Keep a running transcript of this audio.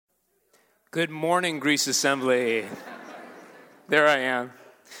Good morning, Greece Assembly. There I am.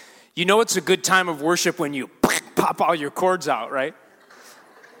 You know it's a good time of worship when you pop all your cords out, right?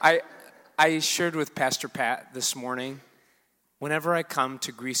 I shared with Pastor Pat this morning, whenever I come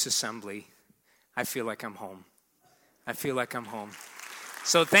to Greece Assembly, I feel like I'm home. I feel like I'm home.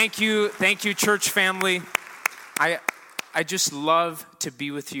 So thank you, church family. I just love to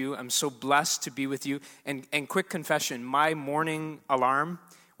be with you. I'm so blessed to be with you. And quick confession, my morning alarm,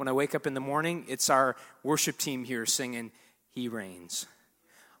 when I wake up in the morning, it's our worship team here singing, He Reigns.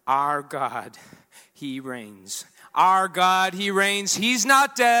 Our God, He reigns. Our God, He reigns. He's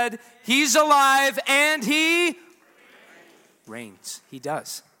not dead. He's alive, and He reigns. He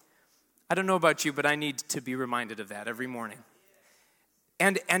does. I don't know about you, but I need to be reminded of that every morning.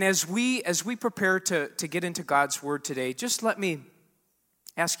 And as we prepare to get into God's Word today, just let me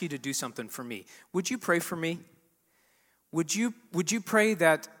ask you to do something for me. Would you pray for me? Would you pray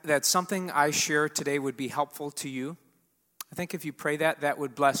that something I share today would be helpful to you? I think if you pray that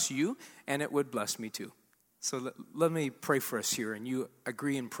would bless you, and it would bless me too. So let me pray for us here, and you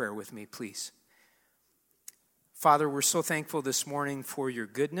agree in prayer with me, please. Father, we're so thankful this morning for your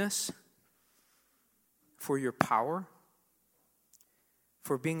goodness, for your power,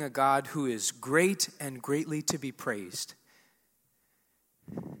 for being a God who is great and greatly to be praised.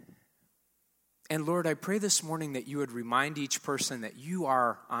 And Lord, I pray this morning that you would remind each person that you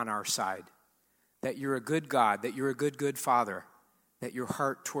are on our side, that you're a good God, that you're a good Father, that your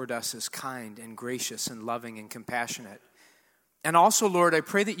heart toward us is kind and gracious and loving and compassionate. And also, Lord, I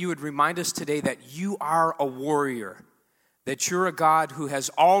pray that you would remind us today that you are a warrior, that you're a God who has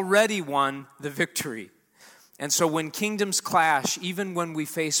already won the victory. And so when kingdoms clash, even when we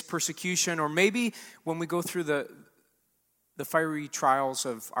face persecution, or maybe when we go through the fiery trials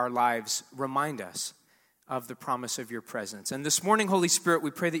of our lives, remind us of the promise of your presence. And this morning, Holy Spirit, we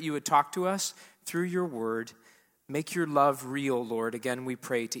pray that you would talk to us through your word. Make your love real, Lord. Again, we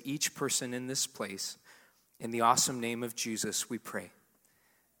pray to each person in this place. In the awesome name of Jesus, we pray.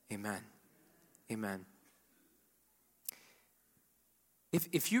 Amen. Amen.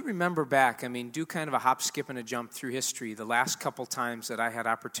 If you remember back, do kind of a hop, skip, and a jump through history. The last couple times that I had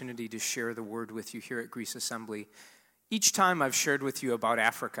opportunity to share the word with you here at Greece Assembly, each time I've shared with you about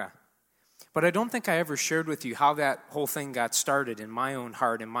Africa. But I don't think I ever shared with you how that whole thing got started in my own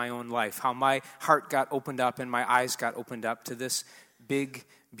heart, in my own life, how my heart got opened up and my eyes got opened up to this big,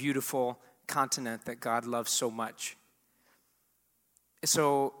 beautiful continent that God loves so much.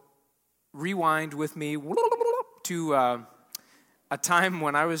 So rewind with me to a time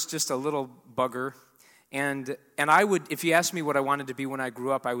when I was just a little bugger. And I would, if you asked me what I wanted to be when I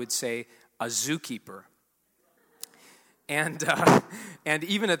grew up, I would say a zookeeper. And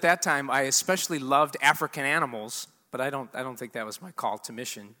even at that time, I especially loved African animals, but I don't think that was my call to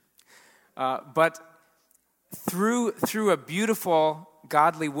mission. But through a beautiful,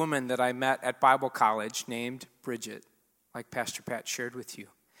 godly woman that I met at Bible college named Bridget, like Pastor Pat shared with you,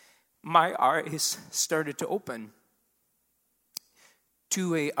 my eyes started to open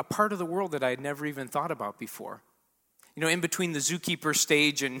to a part of the world that I had never even thought about before. In between the zookeeper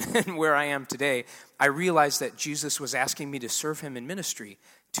stage and where I am today, I realized that Jesus was asking me to serve him in ministry,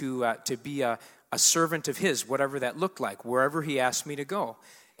 to be a servant of his, whatever that looked like, wherever he asked me to go.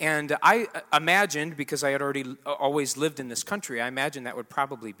 And I imagined, because I had always lived in this country, I imagined that would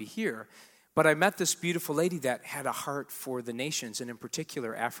probably be here. But I met this beautiful lady that had a heart for the nations, and in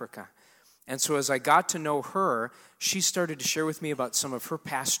particular Africa. And so as I got to know her, she started to share with me about some of her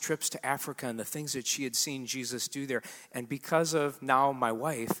past trips to Africa and the things that she had seen Jesus do there. And because of now my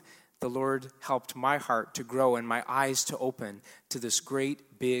wife, the Lord helped my heart to grow and my eyes to open to this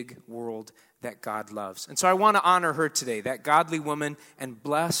great big world that God loves. And so I want to honor her today, that godly woman, and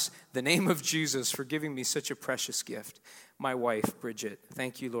bless the name of Jesus for giving me such a precious gift. My wife, Bridget.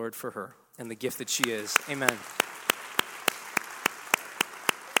 Thank you, Lord, for her and the gift that she is. Amen.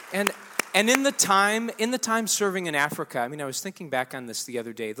 And in the time serving in Africa, I was thinking back on this the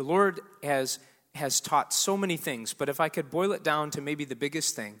other day. The Lord has taught so many things, but if I could boil it down to maybe the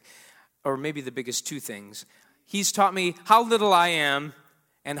biggest thing, or maybe the biggest two things, he's taught me how little I am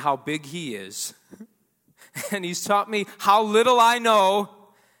and how big he is. And he's taught me how little I know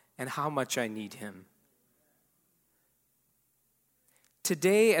and how much I need him.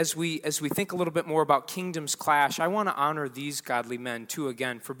 Today, as we think a little bit more about kingdoms clash, I want to honor these godly men, too,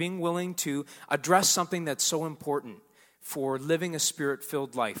 again, for being willing to address something that's so important for living a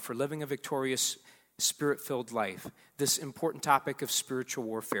spirit-filled life, for living a victorious, spirit-filled life, this important topic of spiritual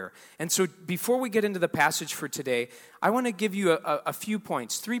warfare. And so before we get into the passage for today, I want to give you a few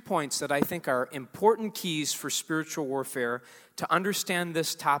points, 3 points that I think are important keys for spiritual warfare to understand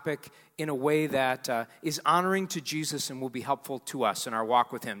this topic in a way that is honoring to Jesus and will be helpful to us in our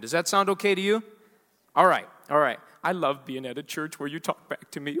walk with him. Does that sound okay to you? All right. I love being at a church where you talk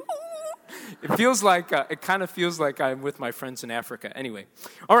back to me. It kind of feels like I'm with my friends in Africa. Anyway.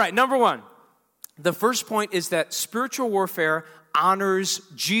 All right, number 1. The first point is that spiritual warfare honors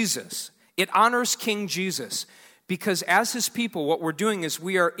Jesus. It honors King Jesus. Because as his people, what we're doing is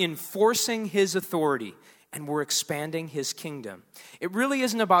we are enforcing his authority and we're expanding his kingdom. It really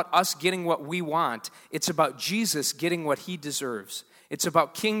isn't about us getting what we want. It's about Jesus getting what he deserves. It's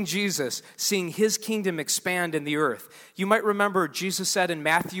about King Jesus seeing his kingdom expand in the earth. You might remember Jesus said in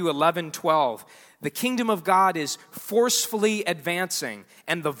Matthew 11:12, the kingdom of God is forcefully advancing,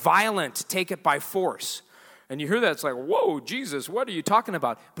 and the violent take it by force. And you hear that, it's like, whoa, Jesus, what are you talking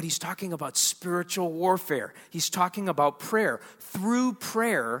about? But he's talking about spiritual warfare. He's talking about prayer. Through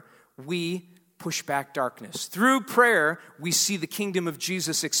prayer, we push back darkness. Through prayer, we see the kingdom of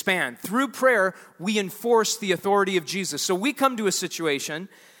Jesus expand. Through prayer, we enforce the authority of Jesus. So we come to a situation,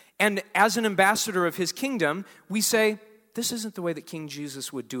 and as an ambassador of his kingdom, we say, this isn't the way that King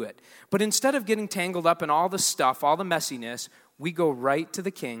Jesus would do it. But instead of getting tangled up in all the stuff, all the messiness, we go right to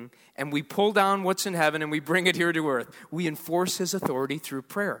the king, and we pull down what's in heaven, and we bring it here to earth. We enforce his authority through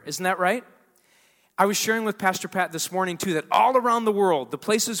prayer. Isn't that right? I was sharing with Pastor Pat this morning, too, that all around the world, the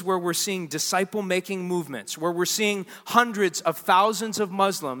places where we're seeing disciple-making movements, where we're seeing hundreds of thousands of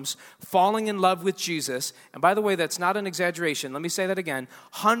Muslims falling in love with Jesus, and by the way, that's not an exaggeration. Let me say that again.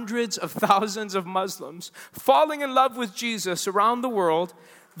 Hundreds of thousands of Muslims falling in love with Jesus around the world.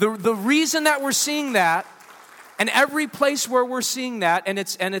 The reason that we're seeing that, and every place where we're seeing that, and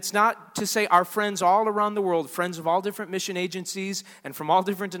it's not to say our friends all around the world, friends of all different mission agencies and from all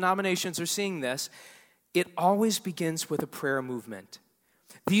different denominations are seeing this, it always begins with a prayer movement.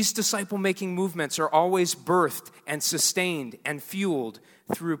 These disciple-making movements are always birthed and sustained and fueled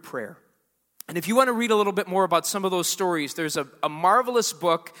through prayer. And if you want to read a little bit more about some of those stories, there's a marvelous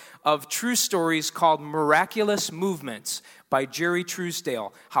book of true stories called Miraculous Movements by Jerry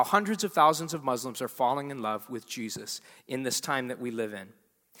Truesdale, how hundreds of thousands of Muslims are falling in love with Jesus in this time that we live in.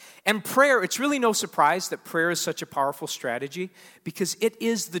 And prayer, it's really no surprise that prayer is such a powerful strategy because it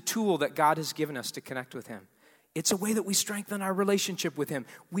is the tool that God has given us to connect with him. It's a way that we strengthen our relationship with him.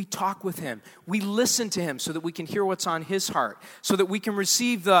 We talk with him. We listen to him so that we can hear what's on his heart, so that we can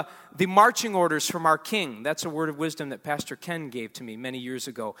receive the marching orders from our king. That's a word of wisdom that Pastor Ken gave to me many years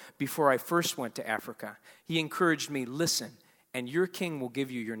ago before I first went to Africa. He encouraged me, listen, and your king will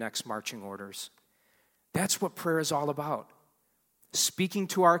give you your next marching orders. That's what prayer is all about. Speaking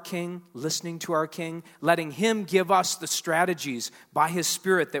to our king, listening to our king, letting him give us the strategies by his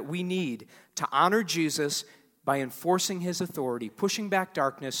Spirit that we need to honor Jesus by enforcing his authority, pushing back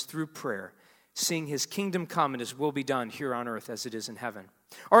darkness through prayer, seeing his kingdom come and his will be done here on earth as it is in heaven.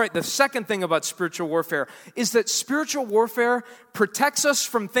 All right, the second thing about spiritual warfare is that spiritual warfare protects us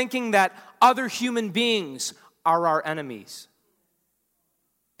from thinking that other human beings are our enemies.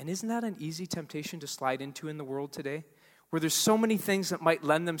 And isn't that an easy temptation to slide into in the world today? Where there's so many things that might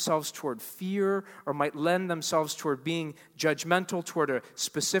lend themselves toward fear or might lend themselves toward being judgmental toward a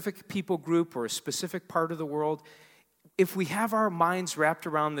specific people group or a specific part of the world. If we have our minds wrapped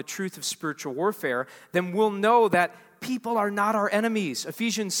around the truth of spiritual warfare, then we'll know that people are not our enemies.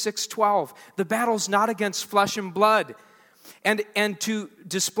 Ephesians 6:12, the battle's not against flesh and blood. And to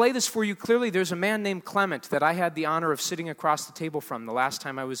display this for you clearly, there's a man named Clement that I had the honor of sitting across the table from the last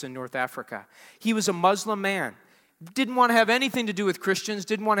time I was in North Africa. He was a Muslim man. Didn't want to have anything to do with Christians,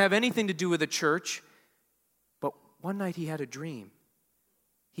 didn't want to have anything to do with the church. But one night he had a dream.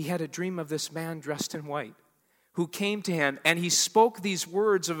 He had a dream of this man dressed in white who came to him, and he spoke these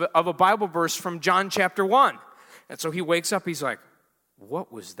words of a Bible verse from John chapter 1. And so he wakes up, he's like,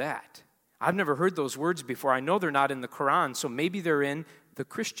 what was that? I've never heard those words before. I know they're not in the Quran, so maybe they're in the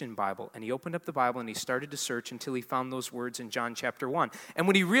Christian Bible. And he opened up the Bible and he started to search until he found those words in John chapter 1. And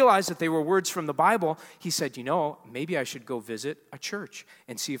when he realized that they were words from the Bible, he said, maybe I should go visit a church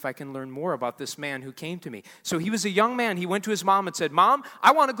and see if I can learn more about this man who came to me. So he was a young man. He went to his mom and said, Mom,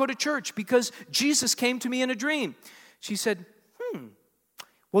 I want to go to church because Jesus came to me in a dream. She said,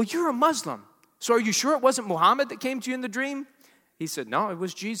 well, you're a Muslim. So are you sure it wasn't Muhammad that came to you in the dream? He said, no, it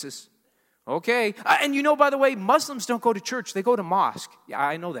was Jesus. Okay. And by the way, Muslims don't go to church. They go to mosque. Yeah,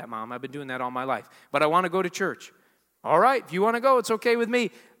 I know that, Mom. I've been doing that all my life. But I want to go to church. All right. If you want to go, it's okay with me.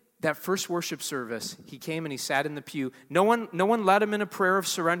 that first worship service, he came and he sat in the pew. No one led him in a prayer of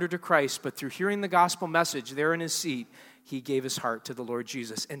surrender to Christ, but through hearing the gospel message there in his seat, he gave his heart to the Lord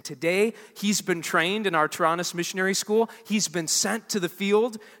Jesus. And today, he's been trained in our Tyrannus Missionary School. He's been sent to the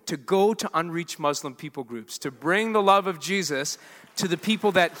field to go to unreached Muslim people groups, to bring the love of Jesus to the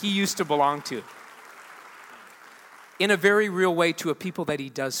people that he used to belong to. In a very real way, to a people that he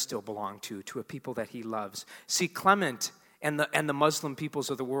does still belong to a people that he loves. See, Clement and the Muslim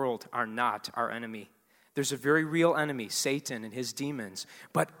peoples of the world are not our enemy. There's a very real enemy, Satan and his demons.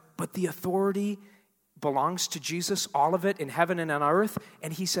 But the authority belongs to Jesus, all of it in heaven and on earth,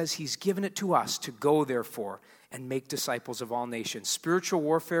 and he says he's given it to us to go, therefore, and make disciples of all nations. Spiritual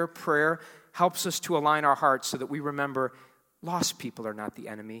warfare, prayer, helps us to align our hearts so that we remember lost people are not the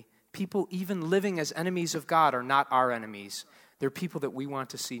enemy. People even living as enemies of God are not our enemies. They're people that we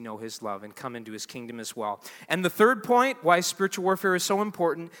want to see know his love and come into his kingdom as well. And the third point, why spiritual warfare is so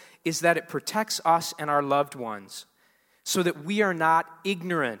important, is that it protects us and our loved ones so that we are not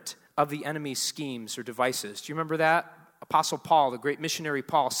ignorant of the enemy's schemes or devices. Do you remember that? Apostle Paul, the great missionary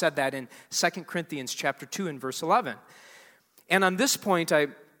Paul, said that in 2 Corinthians chapter 2 and verse 11. And on this point, I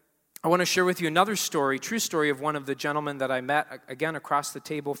want to share with you another story, true story of one of the gentlemen that I met, again, across the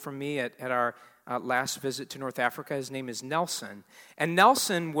table from me at our last visit to North Africa. His name is Nelson. And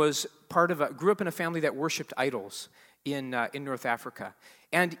Nelson was grew up in a family that worshiped idols in North Africa.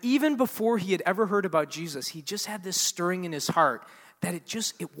 And even before he had ever heard about Jesus, he just had this stirring in his heart that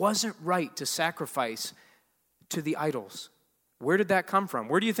it wasn't right to sacrifice to the idols. Where did that come from?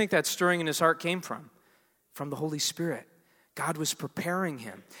 Where do you think that stirring in his heart came from? From the Holy Spirit. God was preparing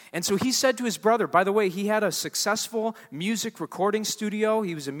him. And so he said to his brother, by the way, he had a successful music recording studio.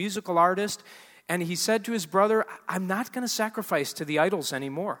 He was a musical artist. And he said to his brother, I'm not going to sacrifice to the idols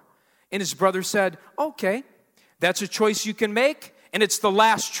anymore. And his brother said, okay, that's a choice you can make, and it's the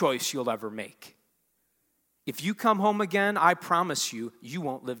last choice you'll ever make. If you come home again, I promise you, you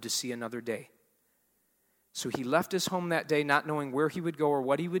won't live to see another day. So he left his home that day not knowing where he would go or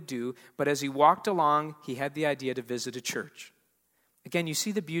what he would do, but as he walked along, he had the idea to visit a church. Again, you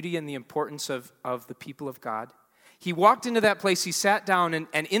see the beauty and the importance of the people of God? He walked into that place, he sat down,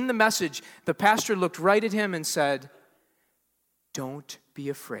 and in the message, the pastor looked right at him and said, don't be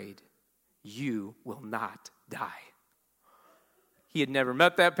afraid. You will not die. He had never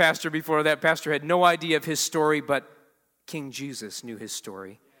met that pastor before. That pastor had no idea of his story, but King Jesus knew his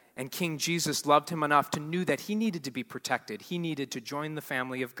story. And King Jesus loved him enough to know that he needed to be protected. He needed to join the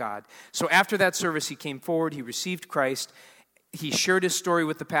family of God. So after that service, he came forward, he received Christ. He shared his story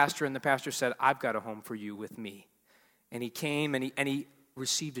with the pastor, and the pastor said, I've got a home for you with me. And he came, and he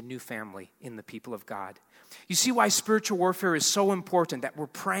received a new family in the people of God. You see why spiritual warfare is so important, that we're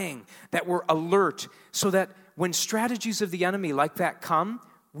praying, that we're alert, so that when strategies of the enemy like that come,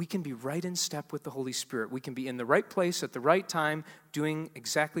 we can be right in step with the Holy Spirit. We can be in the right place at the right time, doing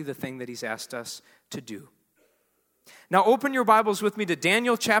exactly the thing that he's asked us to do. Now open your Bibles with me to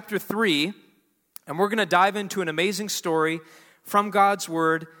Daniel chapter 3, and we're going to dive into an amazing story from God's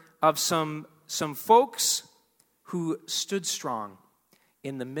Word of some folks who stood strong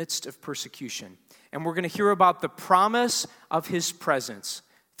in the midst of persecution. And we're going to hear about the promise of his presence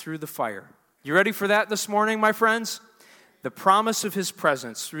through the fire. You ready for that this morning, my friends? The promise of his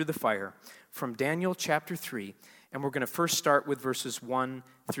presence through the fire from Daniel chapter 3. And we're going to first start with verses 1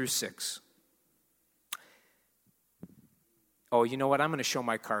 through 6. Oh, you know what? I'm going to show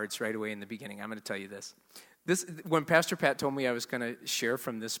my cards right away in the beginning. I'm going to tell you this. When Pastor Pat told me I was going to share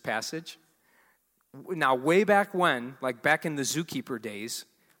from this passage, now way back when, like back in the Zookeeper days,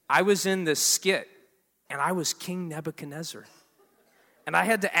 I was in this skit, and I was King Nebuchadnezzar. And I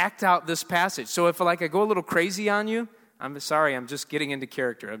had to act out this passage. So if I go a little crazy on you, I'm sorry, I'm just getting into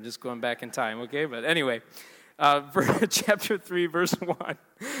character. I'm just going back in time, okay? But anyway, chapter 3, verse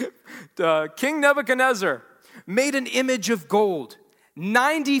 1. King Nebuchadnezzar made an image of gold,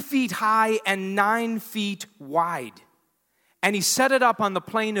 90 feet high and 9 feet wide. And he set it up on the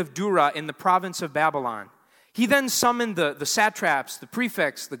plain of Dura in the province of Babylon. He then summoned the satraps, the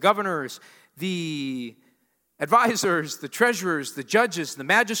prefects, the governors, the advisors, the treasurers, the judges, the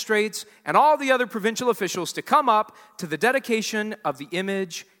magistrates, and all the other provincial officials to come up to the dedication of the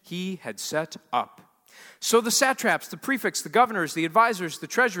image he had set up. So the satraps, the prefects, the governors, the advisors, the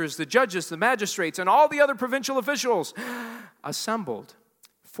treasurers, the judges, the magistrates, and all the other provincial officials assembled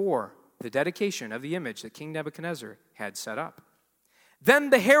for the dedication of the image that King Nebuchadnezzar had set up.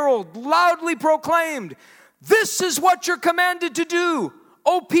 Then the herald loudly proclaimed, "This is what you're commanded to do,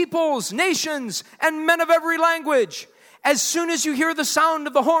 O peoples, nations, and men of every language. As soon as you hear the sound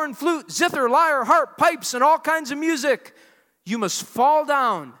of the horn, flute, zither, lyre, harp, pipes, and all kinds of music, you must fall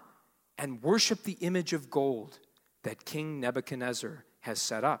down and worship the image of gold that King Nebuchadnezzar has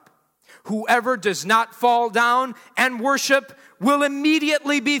set up. Whoever does not fall down and worship will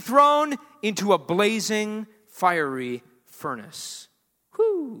immediately be thrown into a blazing, fiery furnace.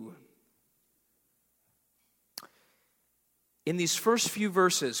 Whew. In these first few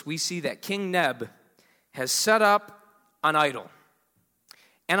verses, we see that King Neb has set up an idol.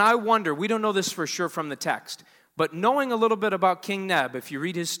 And I wonder, we don't know this for sure from the text, but knowing a little bit about King Neb, if you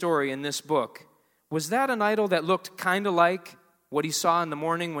read his story in this book, was that an idol that looked kind of like what he saw in the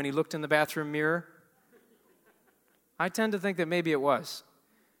morning when he looked in the bathroom mirror? I tend to think that maybe it was.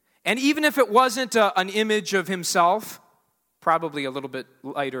 And even if it wasn't an image of himself, probably a little bit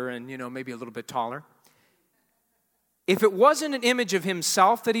lighter and, maybe a little bit taller, if it wasn't an image of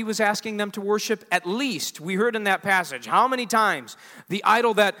himself that he was asking them to worship, at least, we heard in that passage, how many times the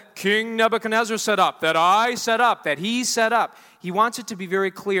idol that King Nebuchadnezzar set up, that I set up, that he set up, he wants it to be very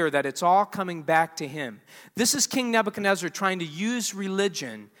clear that it's all coming back to him. This is King Nebuchadnezzar trying to use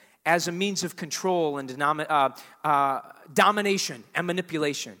religion as a means of control and domination and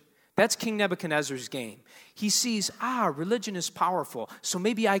manipulation. That's King Nebuchadnezzar's game. He sees, religion is powerful, so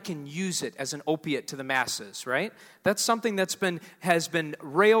maybe I can use it as an opiate to the masses, right? That's something has been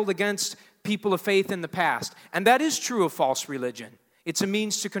railed against people of faith in the past. And that is true of false religion. It's a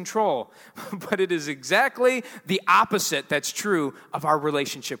means to control. But it is exactly the opposite that's true of our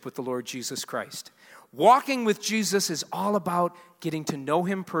relationship with the Lord Jesus Christ. Walking with Jesus is all about getting to know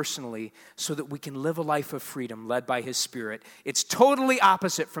him personally so that we can live a life of freedom led by his Spirit. It's totally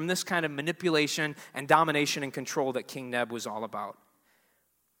opposite from this kind of manipulation and domination and control that King Neb was all about.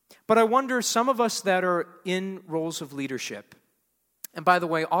 But I wonder, some of us that are in roles of leadership, and by the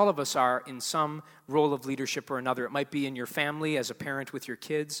way, all of us are in some role of leadership or another. It might be in your family as a parent with your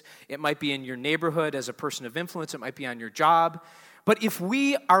kids. It might be in your neighborhood as a person of influence. It might be on your job. But if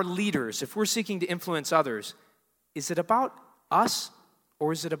we are leaders, if we're seeking to influence others, is it about us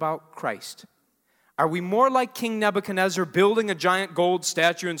or is it about Christ? Are we more like King Nebuchadnezzar building a giant gold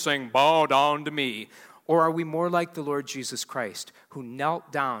statue and saying, "Bow down to me"? Or are we more like the Lord Jesus Christ, who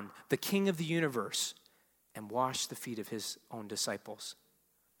knelt down, the King of the universe, and washed the feet of his own disciples?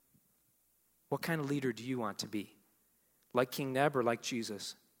 What kind of leader do you want to be? Like King Neb or like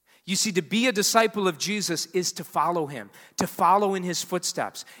Jesus? You see, to be a disciple of Jesus is to follow him, to follow in his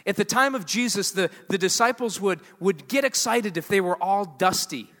footsteps. At the time of Jesus, the disciples would get excited if they were all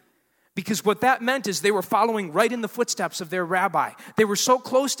dusty, because what that meant is they were following right in the footsteps of their rabbi. They were so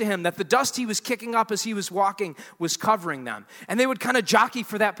close to him that the dust he was kicking up as he was walking was covering them. And they would kind of jockey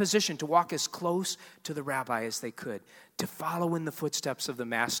for that position, to walk as close to the rabbi as they could, to follow in the footsteps of the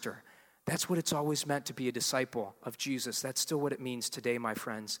master. That's what it's always meant to be a disciple of Jesus. That's still what it means today, my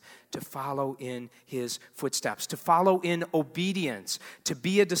friends, to follow in his footsteps, to follow in obedience, to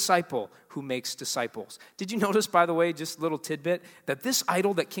be a disciple who makes disciples. Did you notice, by the way, just a little tidbit, that this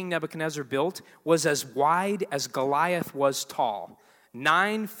idol that King Nebuchadnezzar built was as wide as Goliath was tall,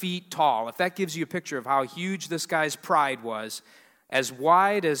 9 feet tall. If that gives you a picture of how huge this guy's pride was, as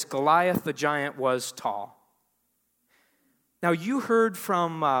wide as Goliath the giant was tall. Now, you heard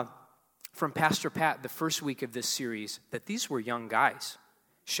from Pastor Pat the first week of this series that these were young guys.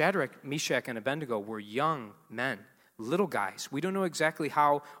 Shadrach, Meshach, and Abednego were young men, little guys. We don't know exactly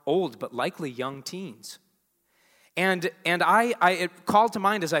how old, but likely young teens. And it called to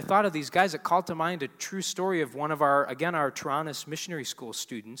mind, as I thought of these guys, it called to mind a true story of one of our Tyrannus Missionary School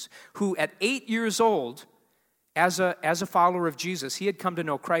students, who at 8 years old, as a follower of Jesus, he had come to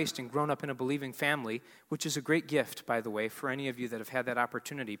know Christ and grown up in a believing family, which is a great gift, by the way, for any of you that have had that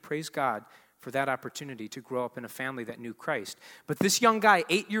opportunity. Praise God for that opportunity to grow up in a family that knew Christ. But this young guy,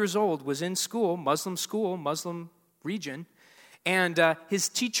 8 years old, was in school, Muslim region, and his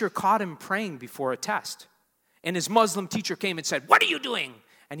teacher caught him praying before a test. And his Muslim teacher came and said, "What are you doing?"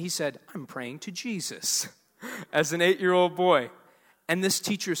 And he said, "I'm praying to Jesus," as an 8-year-old boy. And this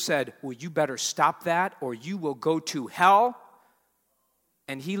teacher said, "Well, you better stop that or you will go to hell."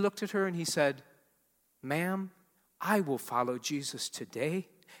 And he looked at her and he said, "Ma'am, I will follow Jesus today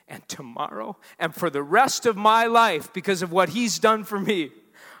and tomorrow and for the rest of my life because of what he's done for me."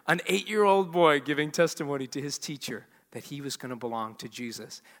 An 8-year-old boy giving testimony to his teacher that he was going to belong to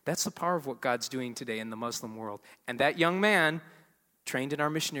Jesus. That's the power of what God's doing today in the Muslim world. And that young man, trained in our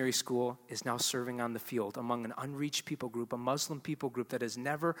missionary school, is now serving on the field among an unreached people group, a Muslim people group that has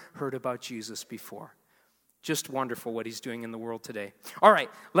never heard about Jesus before. Just wonderful what he's doing in the world today. All right,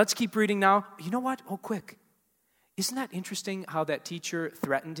 let's keep reading now. You know what? Oh, quick. Isn't that interesting how that teacher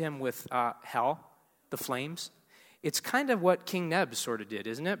threatened him with hell, the flames? It's kind of what King Neb sort of did,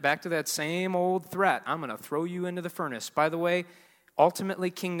 isn't it? Back to that same old threat. I'm going to throw you into the furnace. By the way, Ultimately,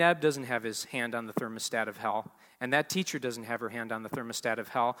 King Neb doesn't have his hand on the thermostat of hell, and that teacher doesn't have her hand on the thermostat of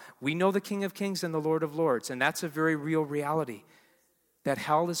hell. We know the King of Kings and the Lord of Lords, and that's a very real reality, that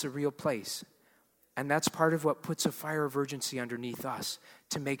hell is a real place. And that's part of what puts a fire of urgency underneath us,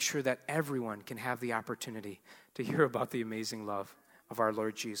 to make sure that everyone can have the opportunity to hear about the amazing love of our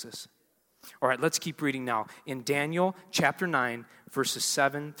Lord Jesus. All right, let's keep reading now. In Daniel chapter 9, verses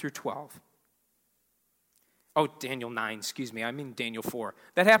 7 through 12. Oh, Daniel 9, excuse me. I mean Daniel 4.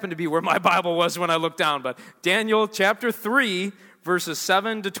 That happened to be where my Bible was when I looked down. But Daniel chapter 3, verses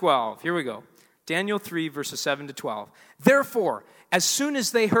 7 to 12. Here we go. Daniel 3, verses 7 to 12. Therefore, as soon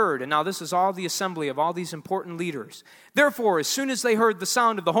as they heard, and now this is all the assembly of all these important leaders. Therefore, as soon as they heard the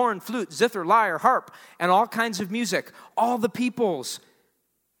sound of the horn, flute, zither, lyre, harp, and all kinds of music, all the peoples,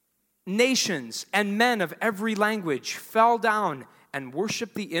 nations, and men of every language fell down and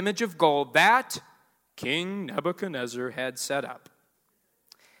worshiped the image of gold that King Nebuchadnezzar had set up.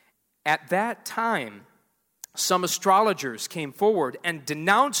 At that time, some astrologers came forward and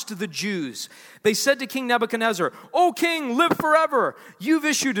denounced the Jews. They said to King Nebuchadnezzar, "O king, live forever. You've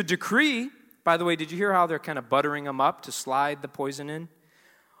issued a decree." By the way, did you hear how they're kind of buttering him up to slide the poison in?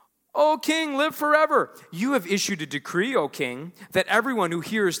 "O king, live forever. You have issued a decree, O king, that everyone who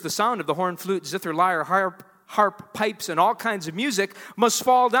hears the sound of the horn, flute, zither, lyre, harp, pipes, and all kinds of music must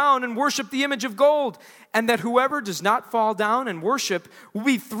fall down and worship the image of gold, and that whoever does not fall down and worship will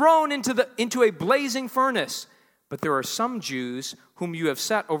be thrown into a blazing furnace. But there are some Jews whom you have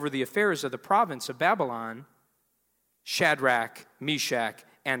set over the affairs of the province of Babylon, Shadrach, Meshach,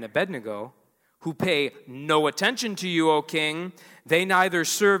 and Abednego, who pay no attention to you, O king. They neither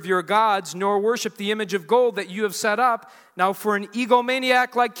serve your gods nor worship the image of gold that you have set up. Now for an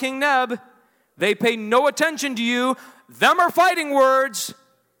egomaniac like King Neb, they pay no attention to you. Them are fighting words."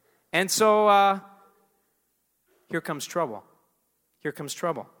 And so here comes trouble. Here comes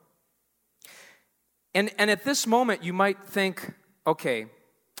trouble. And at this moment, you might think, okay,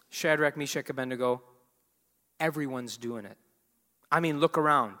 Shadrach, Meshach, Abednego, everyone's doing it. I mean, look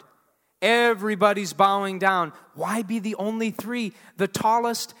around. Everybody's bowing down. Why be the only three? The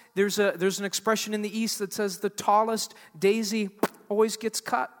tallest, there's an expression in the East that says the tallest daisy always gets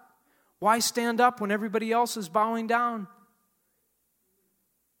cut. Why stand up when everybody else is bowing down?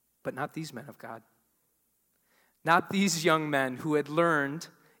 But not these men of God. Not these young men who had learned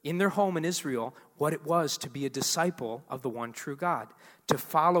in their home in Israel what it was to be a disciple of the one true God, to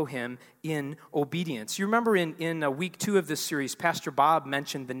follow him in obedience. You remember in week 2 of this series, Pastor Bob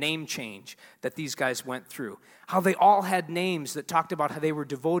mentioned the name change that these guys went through, how they all had names that talked about how they were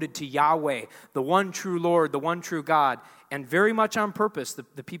devoted to Yahweh, the one true Lord, the one true God. And very much on purpose,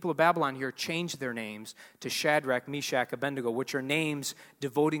 the people of Babylon here changed their names to Shadrach, Meshach, Abednego, which are names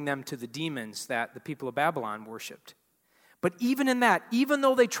devoting them to the demons that the people of Babylon worshipped. But even in that, even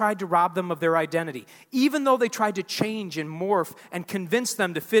though they tried to rob them of their identity, even though they tried to change and morph and convince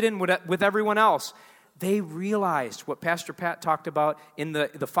them to fit in with everyone else, they realized what Pastor Pat talked about in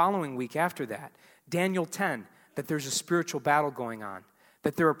the following week after that, Daniel 10, that there's a spiritual battle going on,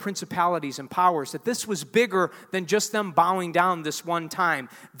 that there are principalities and powers, that this was bigger than just them bowing down this one time.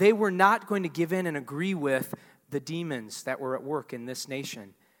 They were not going to give in and agree with the demons that were at work in this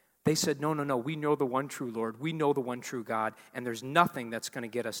nation. They said, no, we know the one true Lord. We know the one true God, and there's nothing that's going to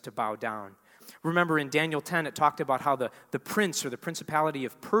get us to bow down. Remember in Daniel 10, it talked about how the prince or the principality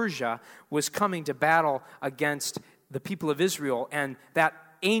of Persia was coming to battle against the people of Israel, and that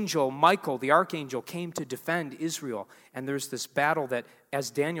angel, Michael, the archangel, came to defend Israel. And there's this battle that,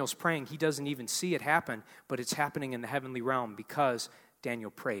 as Daniel's praying, he doesn't even see it happen, but it's happening in the heavenly realm because Daniel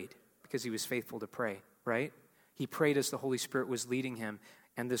prayed, because he was faithful to pray, right? He prayed as the Holy Spirit was leading him,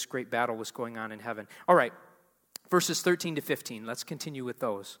 and this great battle was going on in heaven. All right, verses 13 to 15. Let's continue with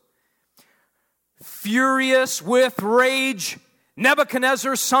those. Furious with rage,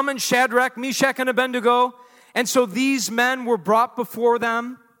 Nebuchadnezzar summoned Shadrach, Meshach, and Abednego, and so these men were brought before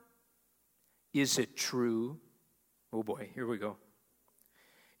them. Is it true? Oh boy, here we go.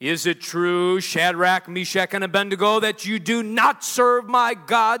 Is it true, Shadrach, Meshach, and Abednego, that you do not serve my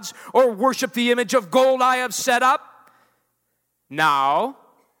gods or worship the image of gold I have set up? Now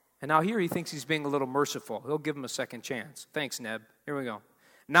here he thinks he's being a little merciful. He'll give him a second chance. Thanks, Neb. Here we go.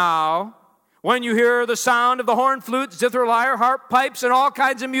 Now, when you hear the sound of the horn, flute, zither, lyre, harp, pipes, and all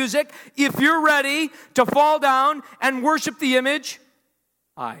kinds of music, if you're ready to fall down and worship the image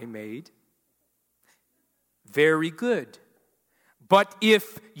I made, very good. But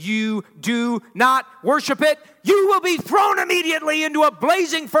if you do not worship it, you will be thrown immediately into a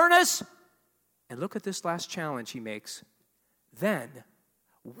blazing furnace. And look at this last challenge he makes. Then,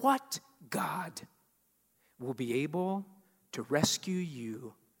 what God will be able to rescue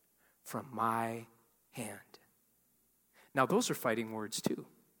you from my hand. Now, those are fighting words too.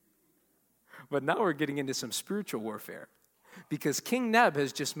 But now we're getting into some spiritual warfare, because King Neb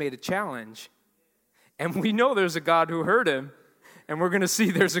has just made a challenge, and we know there's a God who heard him, and we're going to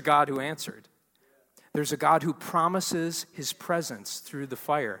see there's a God who answered. There's a God who promises his presence through the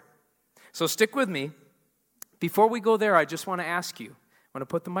fire. So stick with me. Before we go there, I just want to ask you, I want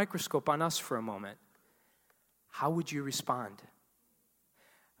to put the microscope on us for a moment. How would you respond?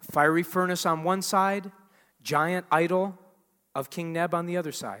 Fiery furnace on one side, giant idol of King Neb on the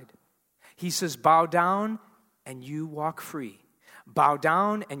other side. He says, bow down and you walk free. Bow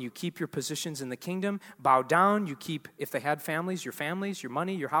down and you keep your positions in the kingdom. Bow down, you keep, if they had families, your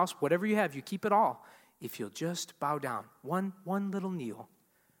money, your house, whatever you have, you keep it all. If you'll just bow down. One little kneel.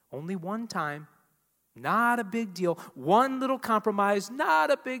 Only one time. Not a big deal. One little compromise.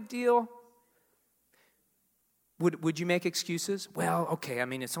 Not a big deal. Would you make excuses? Well, okay, I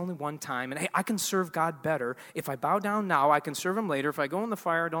mean, it's only one time, and hey, I can serve God better. If I bow down now, I can serve him later. If I go in the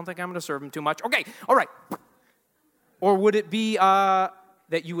fire, I don't think I'm going to serve him too much. Okay, all right. Or would it be that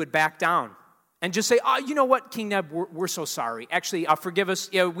you would back down and just say, oh, you know what, King Neb, we're so sorry. Actually, forgive us.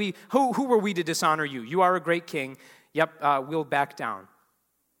 Yeah, who were we to dishonor you? You are a great king. Yep, we'll back down.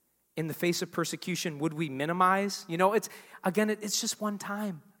 In the face of persecution, would we minimize? You know, it's just one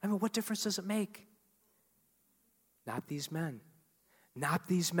time. I mean, what difference does it make? Not these men. Not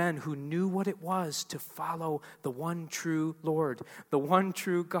these men who knew what it was to follow the one true Lord, the one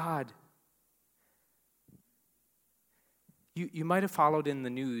true God. You might have followed in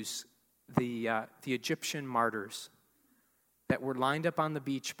the news the Egyptian martyrs that were lined up on the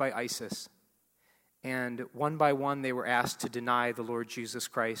beach by ISIS. And one by one, they were asked to deny the Lord Jesus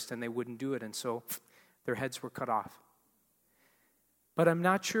Christ, and they wouldn't do it. And so their heads were cut off. But I'm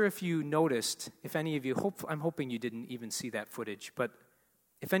not sure if you noticed, if any of you, I'm hoping you didn't even see that footage, but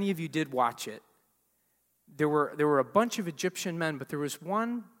if any of you did watch it, there were a bunch of Egyptian men, but there was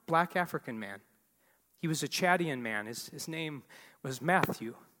one black African man. He was a Chadian man. His name was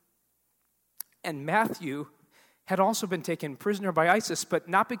Matthew. And Matthew had also been taken prisoner by ISIS, but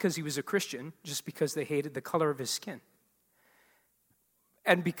not because he was a Christian, just because they hated the color of his skin.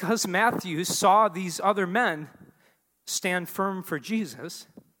 And because Matthew saw these other men stand firm for Jesus,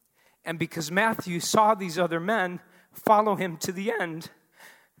 and because Matthew saw these other men follow him to the end,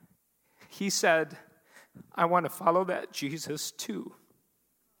 he said, I want to follow that Jesus too.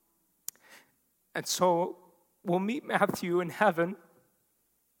 And so we'll meet Matthew in heaven,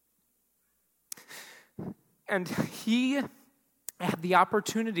 and he had the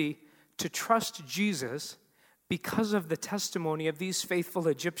opportunity to trust Jesus because of the testimony of these faithful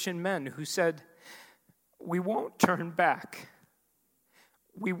Egyptian men who said, we won't turn back.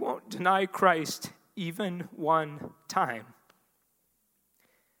 We won't deny Christ even one time.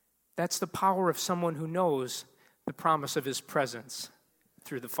 That's the power of someone who knows the promise of his presence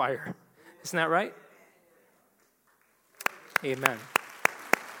through the fire. Isn't that right? Amen.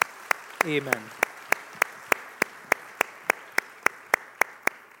 Amen.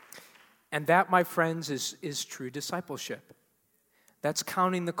 And that, my friends, is true discipleship. That's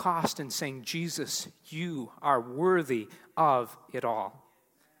counting the cost and saying, Jesus, you are worthy of it all.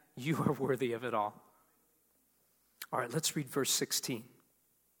 You are worthy of it all. All right, let's read verse 16.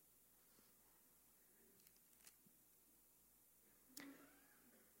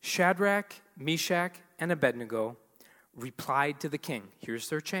 Shadrach, Meshach, and Abednego replied to the king. Here's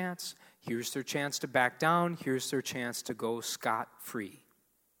their chance. Here's their chance to back down. Here's their chance to go scot-free.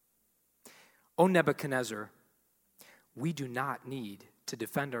 O Nebuchadnezzar, we do not need to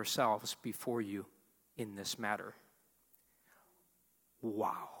defend ourselves before you in this matter.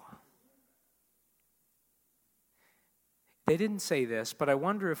 Wow. They didn't say this, but I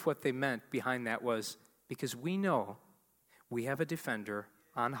wonder if what they meant behind that was because we know we have a defender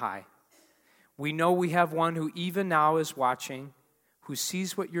on high. We know we have one who even now is watching, who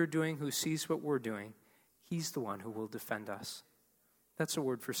sees what you're doing, who sees what we're doing. He's the one who will defend us. That's a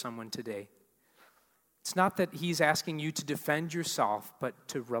word for someone today. It's not that he's asking you to defend yourself, but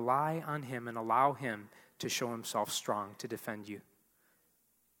to rely on him and allow him to show himself strong to defend you.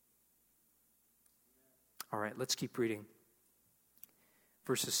 All right, let's keep reading.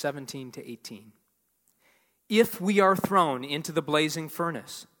 Verses 17 to 18. If we are thrown into the blazing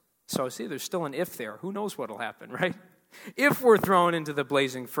furnace. So see, there's still an if there. Who knows what will happen, right? If we're thrown into the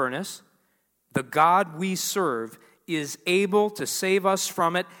blazing furnace, the God we serve is able to save us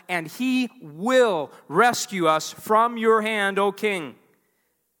from it, and he will rescue us from your hand, O king.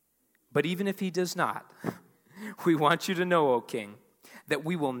 But even if he does not, we want you to know, O king, that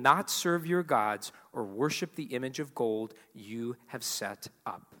we will not serve your gods or worship the image of gold you have set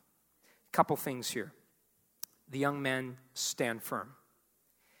up. Couple things here. The young men stand firm.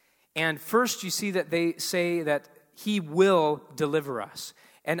 And first you see that they say that he will deliver us.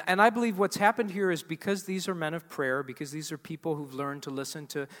 And I believe what's happened here is because these are men of prayer, because these are people who've learned to listen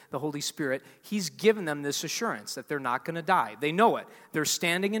to the Holy Spirit, he's given them this assurance that they're not going to die. They know it. They're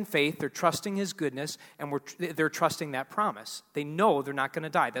standing in faith, they're trusting his goodness, and they're trusting that promise. They know they're not going to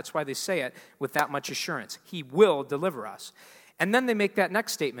die. That's why they say it with that much assurance. He will deliver us. And then they make that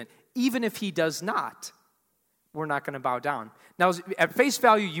next statement, even if he does not, we're not going to bow down. Now, at face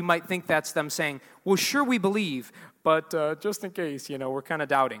value, you might think that's them saying, well, sure, we believe, but just in case, we're kind of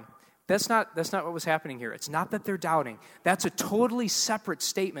doubting. That's not what was happening here. It's not that they're doubting. That's a totally separate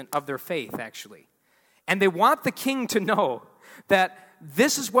statement of their faith, actually. And they want the king to know that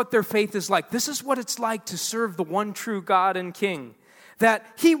this is what their faith is like. This is what it's like to serve the one true God and King. That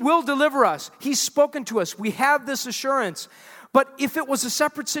he will deliver us. He's spoken to us. We have this assurance. But if it was a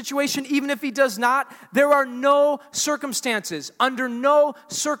separate situation, even if he does not, there are no circumstances, under no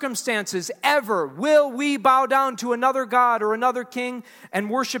circumstances ever will we bow down to another God or another king and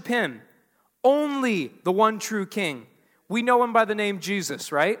worship him. Only the one true king. We know him by the name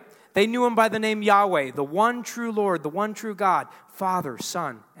Jesus, right? They knew him by the name Yahweh, the one true Lord, the one true God, Father,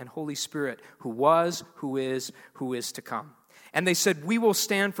 Son, and Holy Spirit, who was, who is to come. And they said, we will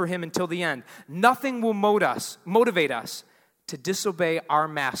stand for him until the end. Nothing will motivate us to disobey our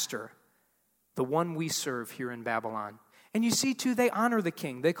master, the one we serve here in Babylon. And you see, too, they honor the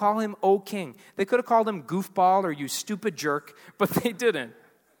king. They call him, O King. They could have called him goofball or you stupid jerk, but they didn't.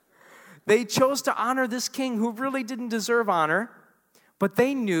 They chose to honor this king who really didn't deserve honor, but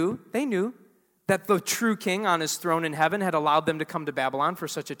they knew that the true king on his throne in heaven had allowed them to come to Babylon for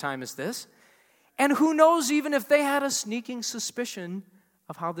such a time as this. And who knows even if they had a sneaking suspicion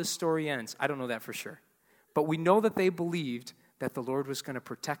of how this story ends. I don't know that for sure. But we know that they believed that the Lord was going to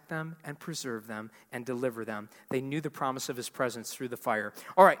protect them and preserve them and deliver them. They knew the promise of his presence through the fire.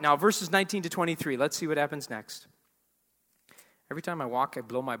 All right, now verses 19 to 23. Let's see what happens next. Every time I walk, I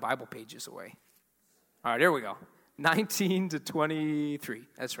blow my Bible pages away. All right, here we go. 19 to 23.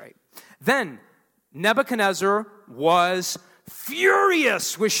 That's right. Then Nebuchadnezzar was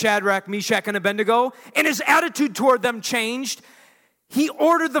furious with Shadrach, Meshach, and Abednego, and his attitude toward them changed. He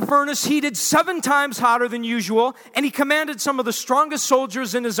ordered the furnace heated 7 times hotter than usual, and he commanded some of the strongest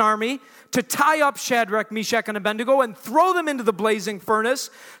soldiers in his army to tie up Shadrach, Meshach, and Abednego and throw them into the blazing furnace.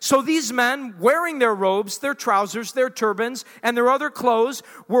 So these men, wearing their robes, their trousers, their turbans, and their other clothes,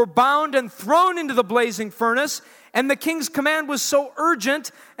 were bound and thrown into the blazing furnace. And the king's command was so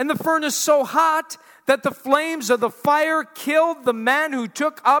urgent and the furnace so hot that the flames of the fire killed the men who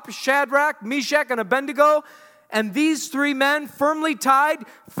took up Shadrach, Meshach, and Abednego. And these 3 men, firmly tied,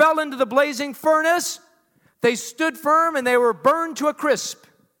 fell into the blazing furnace. They stood firm and they were burned to a crisp.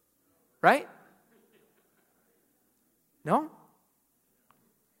 Right? No?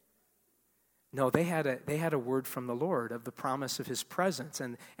 No, they had a word from the Lord of the promise of his presence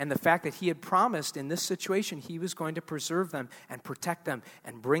and the fact that he had promised in this situation he was going to preserve them and protect them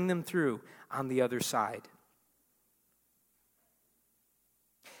and bring them through on the other side.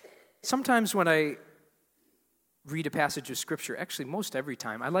 Sometimes when I read a passage of Scripture, actually most every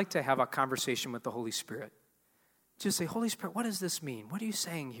time, I like to have a conversation with the Holy Spirit. Just say, Holy Spirit, what does this mean? What are you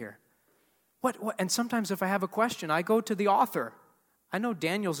saying here? What? And sometimes if I have a question, I go to the author. I know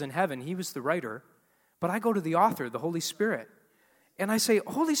Daniel's in heaven. He was the writer. But I go to the author, the Holy Spirit. And I say,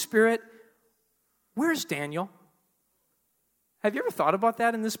 Holy Spirit, where's Daniel? Have you ever thought about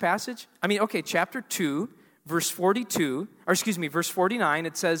that in this passage? I mean, okay, chapter 2, verse 49,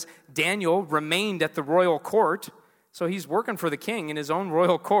 it says, Daniel remained at the royal court. So he's working for the king in his own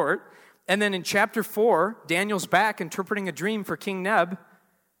royal court. And then in chapter 4, Daniel's back interpreting a dream for King Neb.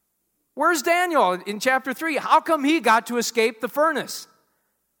 Where's Daniel in chapter 3? How come he got to escape the furnace?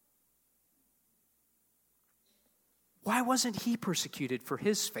 Why wasn't he persecuted for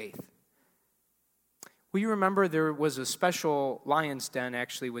his faith? Well, you remember there was a special lion's den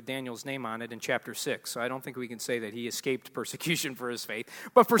actually with Daniel's name on it in chapter 6. So I don't think we can say that he escaped persecution for his faith.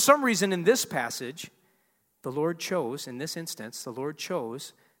 But for some reason in this passage, the Lord chose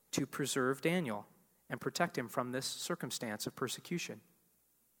to preserve Daniel and protect him from this circumstance of persecution.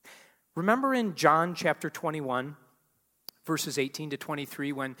 Remember in John chapter 21, verses 18 to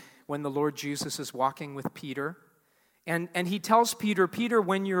 23, when the Lord Jesus is walking with Peter, and he tells Peter,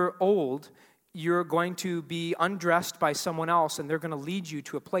 when you're old, you're going to be undressed by someone else, and they're going to lead you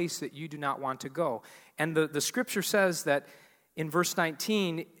to a place that you do not want to go. And the scripture says that in verse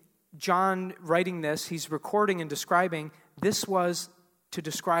 19, John writing this, he's recording and describing, this was to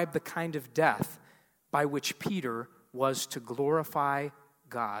describe the kind of death by which Peter was to glorify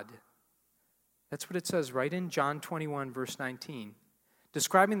God. That's what it says right in John 21, verse 19.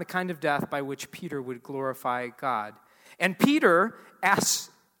 Describing the kind of death by which Peter would glorify God. And Peter asks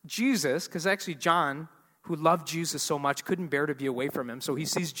Jesus, because actually John, who loved Jesus so much, couldn't bear to be away from him. So he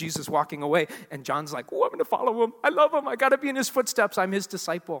sees Jesus walking away, and John's like, oh, I'm going to follow him. I love him. I got to be in his footsteps. I'm his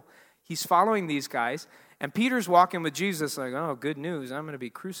disciple. He's following these guys. And Peter's walking with Jesus like, oh, good news. I'm going to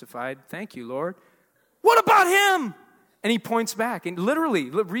be crucified. Thank you, Lord. What about him? And he points back. And literally,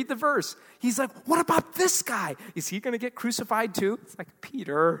 read the verse. He's like, what about this guy? Is he going to get crucified too? It's like,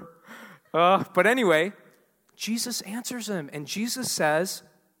 Peter. But anyway, Jesus answers him. And Jesus says,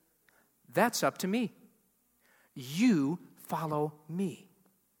 that's up to me. You follow me.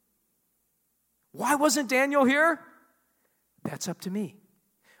 Why wasn't Daniel here? That's up to me.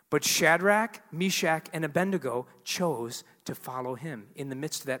 But Shadrach, Meshach, and Abednego chose to follow him in the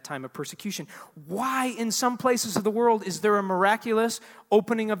midst of that time of persecution. Why in some places of the world is there a miraculous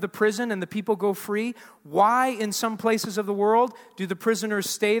opening of the prison and the people go free? Why in some places of the world do the prisoners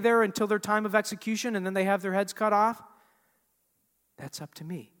stay there until their time of execution and then they have their heads cut off? That's up to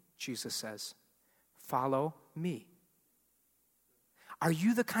me, Jesus says. Follow me. Are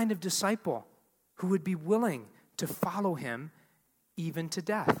you the kind of disciple who would be willing to follow him even to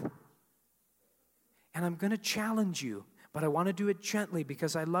death? And I'm going to challenge you, but I want to do it gently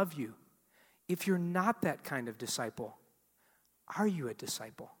because I love you. If you're not that kind of disciple, are you a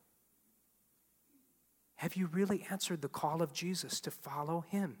disciple? Have you really answered the call of Jesus to follow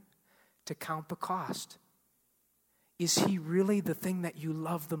him, to count the cost? Is he really the thing that you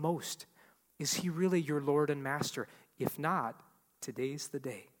love the most? Is he really your Lord and Master? If not, today's the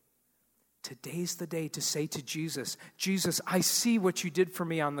day. Today's the day to say to Jesus, Jesus, I see what you did for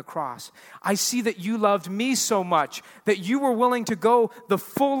me on the cross. I see that you loved me so much that you were willing to go the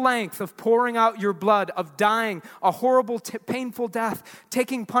full length of pouring out your blood, of dying a horrible, painful death,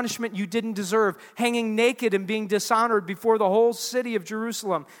 taking punishment you didn't deserve, hanging naked and being dishonored before the whole city of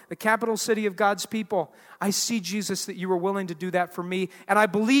Jerusalem, the capital city of God's people. I see, Jesus, that you were willing to do that for me, and I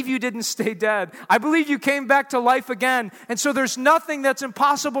believe you didn't stay dead. I believe you came back to life again, and so there's nothing that's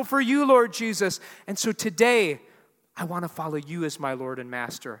impossible for you, Lord Jesus. And so today, I want to follow you as my Lord and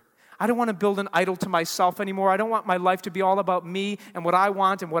Master. I don't want to build an idol to myself anymore. I don't want my life to be all about me and what I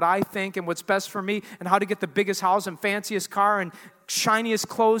want and what I think and what's best for me and how to get the biggest house and fanciest car and shiniest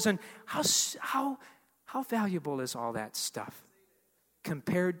clothes. And how valuable is all that stuff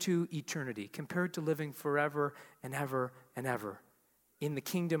compared to eternity, compared to living forever and ever and ever in the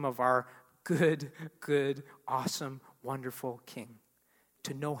kingdom of our good, awesome, wonderful King?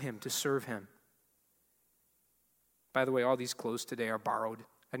 To know him, to serve him. By the way, all these clothes today are borrowed.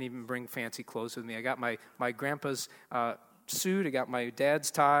 I didn't even bring fancy clothes with me. I got my grandpa's suit, I got my dad's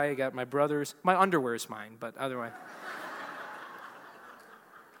tie, I got my brother's. My underwear is mine, but otherwise.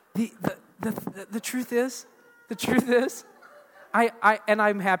 The truth is,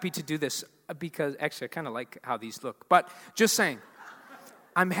 I'm happy to do this because actually I kind of like how these look. But just saying,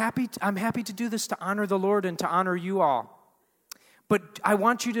 I'm happy to do this to honor the Lord and to honor you all. But I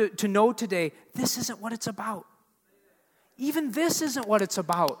want you to know today, this isn't what it's about. Even this isn't what it's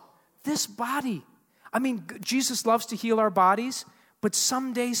about. This body. I mean, Jesus loves to heal our bodies, but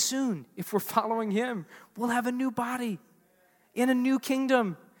someday soon, if we're following him, we'll have a new body in a new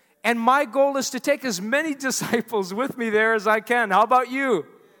kingdom. And my goal is to take as many disciples with me there as I can. How about you?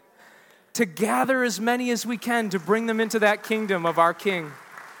 To gather as many as we can to bring them into that kingdom of our King.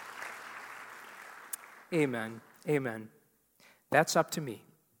 Amen. Amen. That's up to me.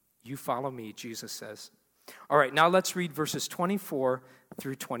 You follow me, Jesus says. All right, now let's read verses 24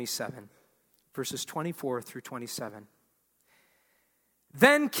 through 27. Verses 24 through 27.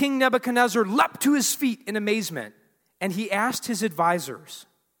 Then King Nebuchadnezzar leapt to his feet in amazement, and he asked his advisors,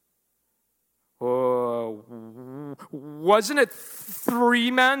 wasn't it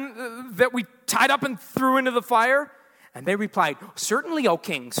 3 men that we tied up and threw into the fire? And they replied, certainly, O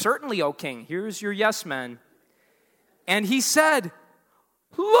king, certainly, O king. Here's your yes men. And he said,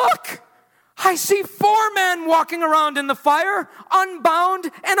 look, I see 4 men walking around in the fire, unbound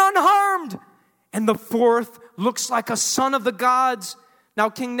and unharmed. And the 4th looks like a son of the gods. Now,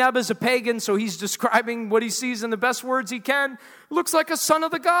 King Neb is a pagan, so he's describing what he sees in the best words he can. Looks like a son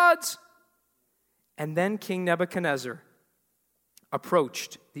of the gods. And then King Nebuchadnezzar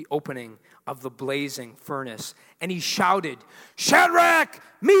approached the opening of the blazing furnace, and he shouted, Shadrach,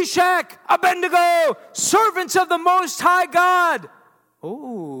 Meshach, Abednego, servants of the Most High God.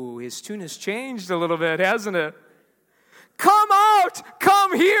 Oh, his tune has changed a little bit, hasn't it? Come out,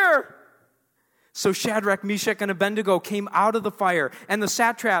 come here. So Shadrach, Meshach, and Abednego came out of the fire, and the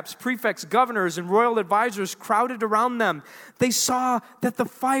satraps, prefects, governors, and royal advisors crowded around them. They saw that the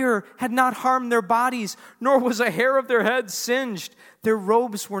fire had not harmed their bodies, nor was a hair of their heads singed. Their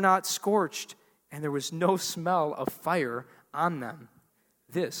robes were not scorched, and there was no smell of fire on them.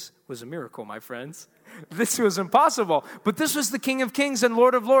 This was a miracle, my friends. This was impossible. But this was the King of Kings and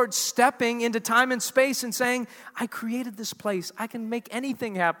Lord of Lords stepping into time and space and saying, I created this place. I can make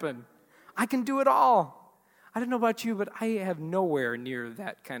anything happen. I can do it all. I don't know about you, but I have nowhere near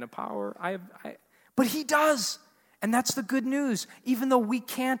that kind of power. But he does. And that's the good news. Even though we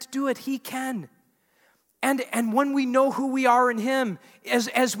can't do it, he can. And when we know who we are in him,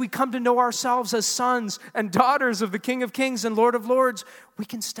 as we come to know ourselves as sons and daughters of the King of Kings and Lord of Lords, we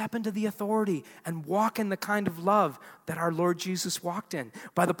can step into the authority and walk in the kind of love that our Lord Jesus walked in.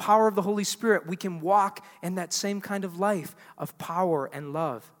 By the power of the Holy Spirit, we can walk in that same kind of life of power and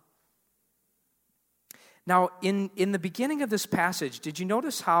love. Now, in the beginning of this passage, did you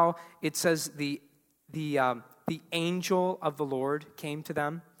notice how it says the angel of the Lord came to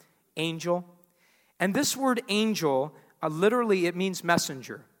them? Angel. And this word angel, literally it means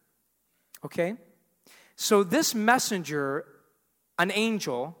messenger. Okay? So this messenger, an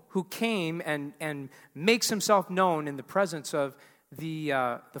angel who came and makes himself known in the presence of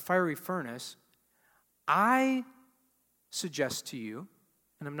the fiery furnace, I suggest to you,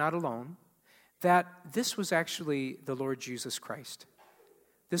 and I'm not alone, that this was actually the Lord Jesus Christ.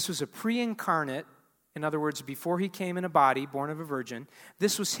 This was a pre-incarnate, in other words, before he came in a body, born of a virgin,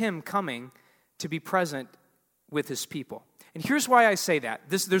 this was him coming to be present with his people. And here's why I say that.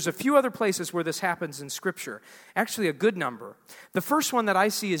 There's a few other places where this happens in Scripture, actually a good number. The first one that I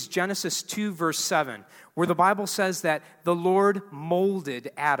see is Genesis 2, verse 7, where the Bible says that the Lord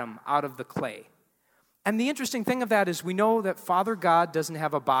molded Adam out of the clay. And the interesting thing of that is we know that Father God doesn't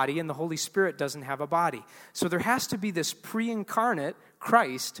have a body and the Holy Spirit doesn't have a body. So there has to be this pre-incarnate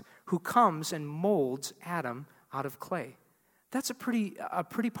Christ who comes and molds Adam out of clay. That's a pretty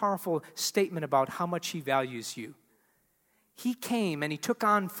powerful statement about how much he values you. He came and he took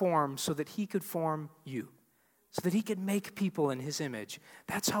on form so that he could form you, so that he could make people in his image.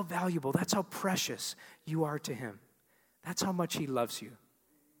 That's how valuable, that's how precious you are to him. That's how much he loves you.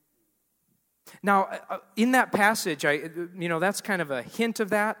 Now, in that passage, that's kind of a hint of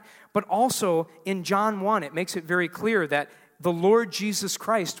that, but also in John 1, it makes it very clear that the Lord Jesus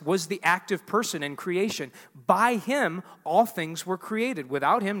Christ was the active person in creation. By him, all things were created.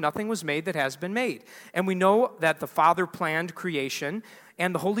 Without him, nothing was made that has been made. And we know that the Father planned creation,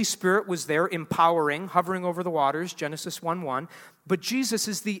 and the Holy Spirit was there empowering, hovering over the waters, Genesis 1:1. But Jesus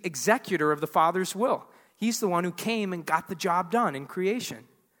is the executor of the Father's will. He's the one who came and got the job done in creation.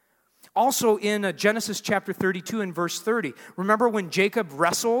 Also in Genesis chapter 32 and verse 30, remember when Jacob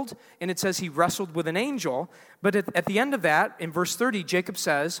wrestled, and it says he wrestled with an angel, but at the end of that, in verse 30, Jacob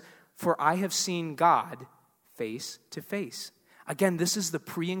says, "For I have seen God face to face." Again, this is the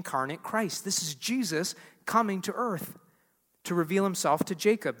pre-incarnate Christ. This is Jesus coming to earth to reveal himself to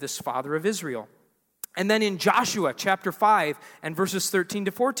Jacob, this father of Israel. And then in Joshua chapter 5 and verses 13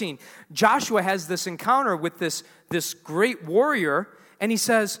 to 14, Joshua has this encounter with this great warrior, and he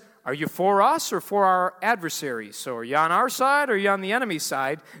says, "Are you for us or for our adversaries? So are you on our side or are you on the enemy's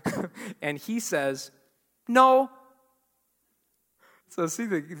side?" And he says, "No." So see,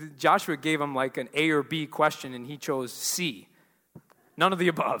 Joshua gave him like an A or B question, and he chose C. None of the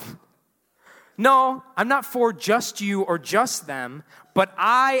above. "No, I'm not for just you or just them, but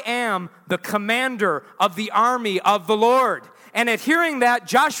I am the commander of the army of the Lord." And at hearing that,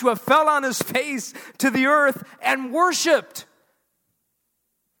 Joshua fell on his face to the earth and worshiped.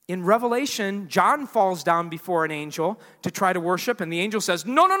 In Revelation, John falls down before an angel to try to worship, and the angel says,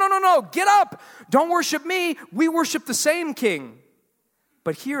 No, get up. Don't worship me. We worship the same king.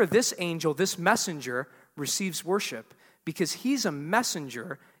 But here, this angel, this messenger, receives worship because he's a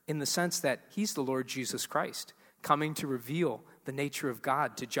messenger in the sense that he's the Lord Jesus Christ, coming to reveal the nature of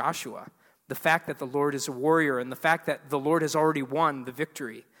God to Joshua, the fact that the Lord is a warrior, and the fact that the Lord has already won the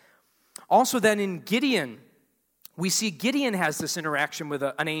victory. Also then in Gideon, we see Gideon has this interaction with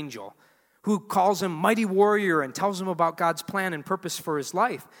an angel who calls him mighty warrior and tells him about God's plan and purpose for his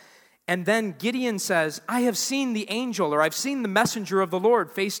life. And then Gideon says, "I have seen the angel," or "I've seen the messenger of the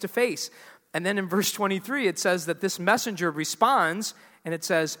Lord face to face." And then in verse 23, it says that this messenger responds, and it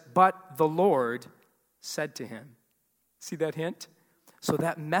says, "But the Lord said to him." See that hint? So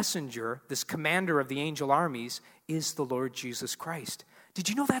that messenger, this commander of the angel armies, is the Lord Jesus Christ. Did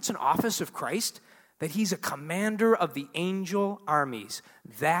you know that's an office of Christ? That he's a commander of the angel armies.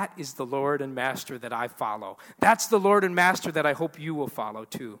 That is the Lord and Master that I follow. That's the Lord and Master that I hope you will follow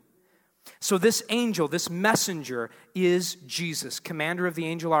too. So this angel, this messenger, is Jesus, commander of the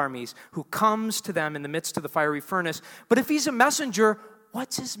angel armies, who comes to them in the midst of the fiery furnace. But if he's a messenger,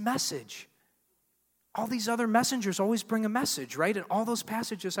 what's his message? All these other messengers always bring a message, right? In all those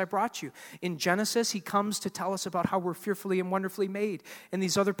passages I brought you. In Genesis, he comes to tell us about how we're fearfully and wonderfully made. In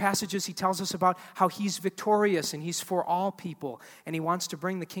these other passages, he tells us about how he's victorious and he's for all people. And he wants to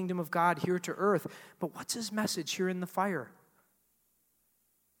bring the kingdom of God here to earth. But what's his message here in the fire?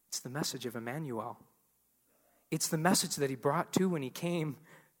 It's the message of Emmanuel. It's the message that he brought to when he came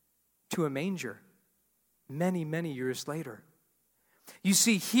to a manger many, many years later. You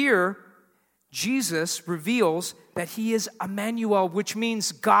see, here, Jesus reveals that he is Emmanuel, which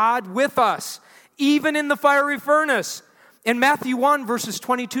means God with us, even in the fiery furnace. In Matthew 1, verses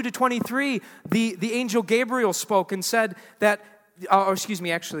 22 to 23, the angel Gabriel spoke and said that,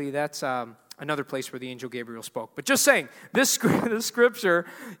 that's another place where the angel Gabriel spoke. But just saying, this scripture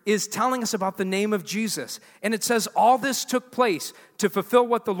is telling us about the name of Jesus. And it says all this took place to fulfill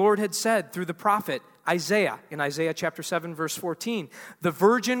what the Lord had said through the prophet Isaiah, in Isaiah chapter 7, verse 14. The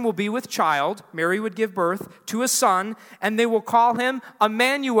virgin will be with child, Mary would give birth to a son, and they will call him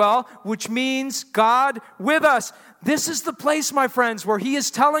Emmanuel, which means God with us. This is the place, my friends, where he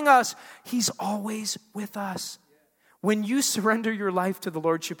is telling us he's always with us. When you surrender your life to the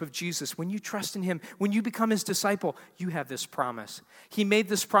lordship of Jesus, when you trust in him, when you become his disciple, you have this promise. He made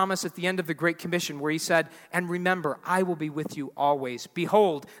this promise at the end of the Great Commission where he said, and remember, I will be with you always.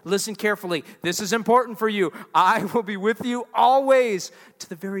 Behold, listen carefully, this is important for you. I will be with you always to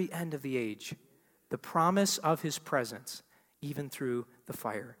the very end of the age. The promise of his presence, even through the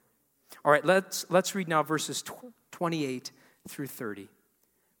fire. All right, let's read now verses 28 through 30.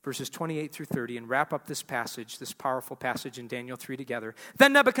 Verses 28 through 30, and wrap up this passage, this powerful passage in Daniel 3 together.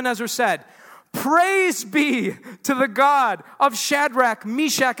 Then Nebuchadnezzar said, Praise be to the God of Shadrach,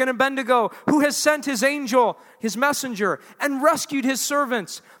 Meshach, and Abednego, who has sent his angel, his messenger, and rescued his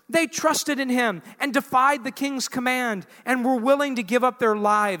servants. They trusted in him and defied the king's command and were willing to give up their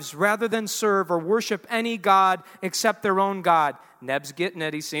lives rather than serve or worship any god except their own God. Neb's getting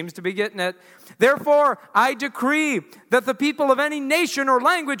it. He seems to be getting it. Therefore, I decree that the people of any nation or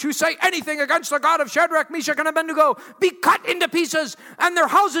language who say anything against the God of Shadrach, Meshach, and Abednego be cut into pieces and their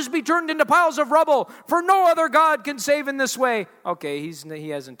houses be turned into piles of rubble, for no other God can save in this way. Okay, he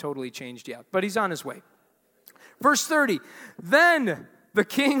hasn't totally changed yet, but he's on his way. Verse 30, then the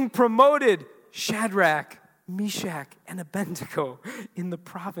king promoted Shadrach, Meshach, and Abednego in the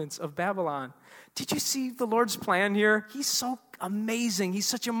province of Babylon. Did you see the Lord's plan here? He's so amazing. He's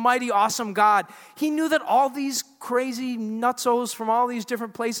such a mighty, awesome God. He knew that all these crazy nutsos from all these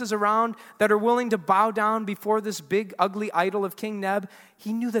different places around that are willing to bow down before this big, ugly idol of King Neb,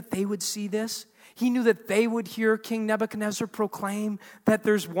 he knew that they would see this. He knew that they would hear King Nebuchadnezzar proclaim that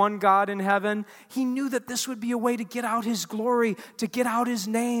there's one God in heaven. He knew that this would be a way to get out his glory, to get out his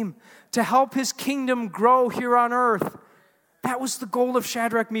name, to help his kingdom grow here on earth. That was the goal of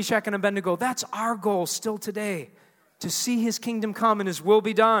Shadrach, Meshach, and Abednego. That's our goal still today, to see his kingdom come and his will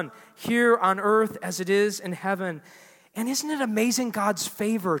be done here on earth as it is in heaven. And isn't it amazing God's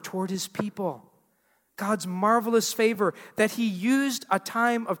favor toward his people? God's marvelous favor that he used a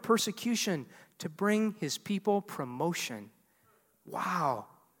time of persecution to bring his people promotion. Wow.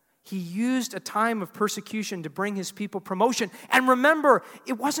 He used a time of persecution to bring his people promotion. And remember,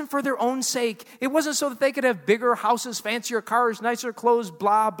 it wasn't for their own sake. It wasn't so that they could have bigger houses, fancier cars, nicer clothes,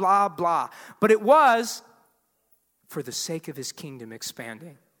 blah, blah, blah. But it was for the sake of his kingdom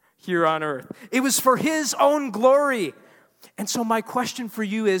expanding here on earth. It was for his own glory. And so my question for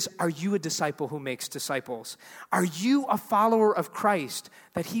you is, are you a disciple who makes disciples? Are you a follower of Christ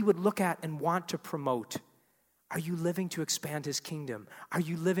that he would look at and want to promote? Are you living to expand his kingdom? Are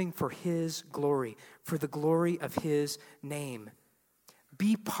you living for his glory, for the glory of his name?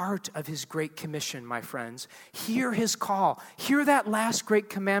 Be part of his great commission, my friends. Hear his call. Hear that last great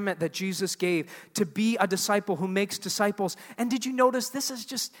commandment that Jesus gave, to be a disciple who makes disciples. And did you notice this is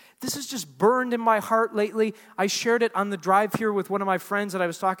just burned in my heart lately? I shared it on the drive here with one of my friends that I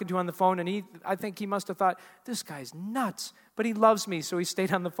was talking to on the phone, and I think he must have thought, this guy's nuts. But he loves me, so he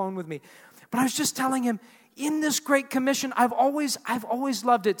stayed on the phone with me. But I was just telling him, in this Great Commission, I've always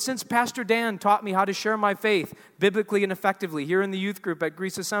loved it since Pastor Dan taught me how to share my faith biblically and effectively here in the youth group at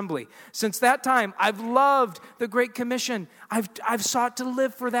Greece Assembly. Since that time, I've loved the Great Commission. I've sought to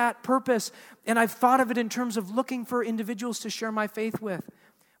live for that purpose, and I've thought of it in terms of looking for individuals to share my faith with.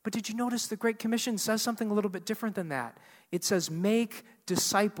 But did you notice the Great Commission says something a little bit different than that? It says, make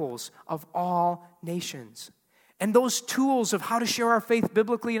disciples of all nations. And those tools of how to share our faith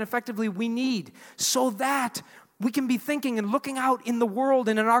biblically and effectively we need so that We can be thinking and looking out in the world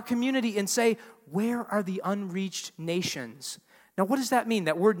and in our community and say, where are the unreached nations? Now, what does that mean?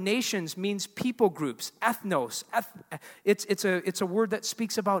 That word nations means people groups, ethnos. It's a word that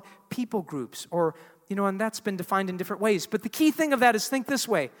speaks about people groups, or, and that's been defined in different ways. But the key thing of that is think this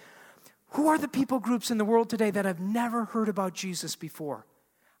way. Who are the people groups in the world today that have never heard about Jesus before?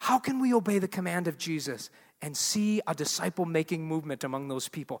 How can we obey the command of Jesus and see a disciple-making movement among those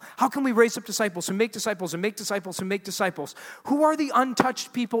people? How can we raise up disciples who make disciples and make disciples who make disciples? Who are the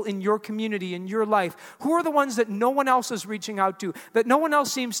untouched people in your community, in your life? Who are the ones that no one else is reaching out to, that no one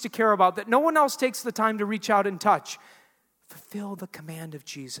else seems to care about, that no one else takes the time to reach out and touch? Fulfill the command of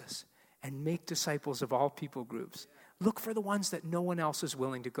Jesus and make disciples of all people groups. Look for the ones that no one else is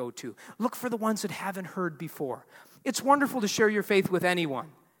willing to go to. Look for the ones that haven't heard before. It's wonderful to share your faith with anyone.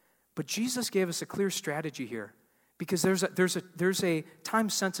 But Jesus gave us a clear strategy here, because there's a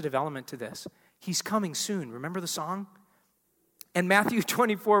time-sensitive element to this. He's coming soon. Remember the song? And Matthew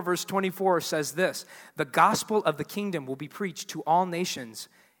 24, verse 24 says this, the gospel of the kingdom will be preached to all nations,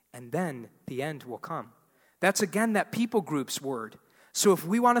 and then the end will come. That's, again, that people group's word. So if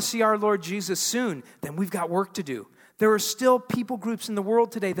we want to see our Lord Jesus soon, then we've got work to do. There are still people groups in the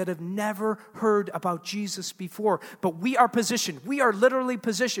world today that have never heard about Jesus before. But we are positioned. We are literally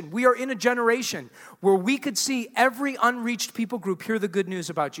positioned. We are in a generation where we could see every unreached people group hear the good news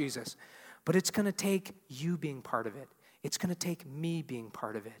about Jesus. But it's going to take you being part of it. It's going to take me being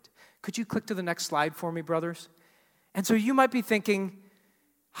part of it. Could you click to the next slide for me, brothers? And so you might be thinking,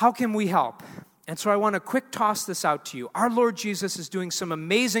 how can we help? And so I want to quick toss this out to you. Our Lord Jesus is doing some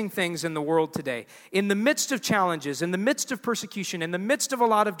amazing things in the world today. In the midst of challenges, in the midst of persecution, in the midst of a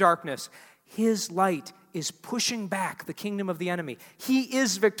lot of darkness, His light is pushing back the kingdom of the enemy. He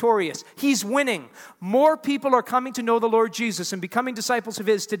is victorious. He's winning. More people are coming to know the Lord Jesus and becoming disciples of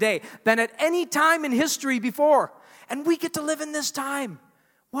His today than at any time in history before. And we get to live in this time.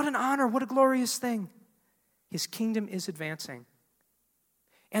 What an honor. What a glorious thing. His kingdom is advancing.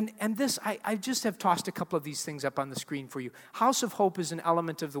 And this, I just have tossed a couple of these things up on the screen for you. House of Hope is an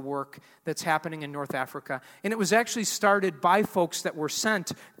element of the work that's happening in North Africa. And it was actually started by folks that were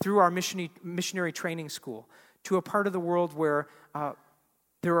sent through our missionary training school to a part of the world where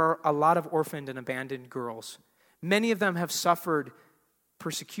there are a lot of orphaned and abandoned girls. Many of them have suffered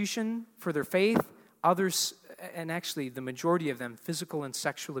persecution for their faith. Others, and actually the majority of them, physical and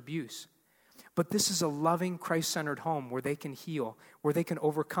sexual abuse. But this is a loving, Christ-centered home where they can heal, where they can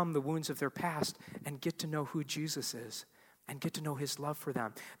overcome the wounds of their past and get to know who Jesus is and get to know His love for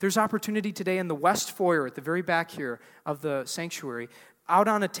them. There's opportunity today in the West Foyer at the very back here of the sanctuary. Out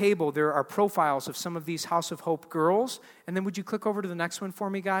on a table, there are profiles of some of these House of Hope girls. And then would you click over to the next one for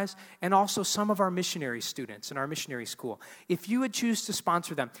me, guys? And also some of our missionary students in our missionary school. If you would choose to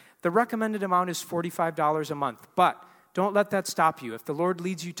sponsor them, the recommended amount is $45 a month. But don't let that stop you. If the Lord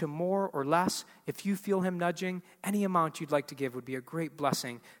leads you to more or less, if you feel Him nudging, any amount you'd like to give would be a great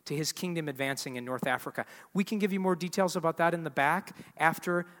blessing to His kingdom advancing in North Africa. We can give you more details about that in the back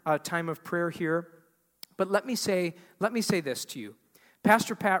after a time of prayer here. But let me say this to you.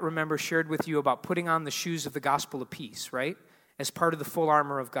 Pastor Pat, remember, shared with you about putting on the shoes of the gospel of peace, right? As part of the full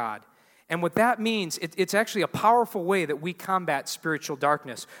armor of God. And what that means, it's actually a powerful way that we combat spiritual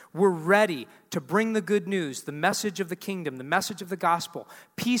darkness. We're ready to bring the good news, the message of the kingdom, the message of the gospel,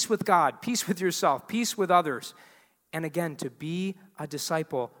 peace with God, peace with yourself, peace with others. And again, to be a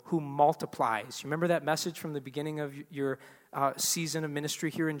disciple who multiplies. You remember that message from the beginning of your season of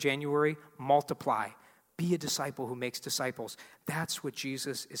ministry here in January? Multiply. Be a disciple who makes disciples. That's what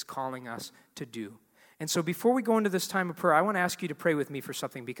Jesus is calling us to do. And so before we go into this time of prayer, I want to ask you to pray with me for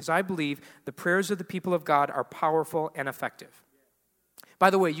something, because I believe the prayers of the people of God are powerful and effective.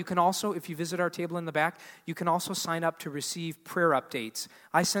 By the way, you can also, if you visit our table in the back, you can also sign up to receive prayer updates.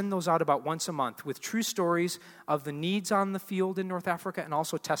 I send those out about once a month with true stories of the needs on the field in North Africa and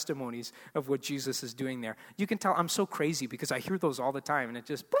also testimonies of what Jesus is doing there. You can tell I'm so crazy because I hear those all the time and it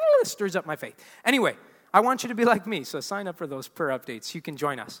just stirs up my faith. Anyway, I want you to be like me, so sign up for those prayer updates. You can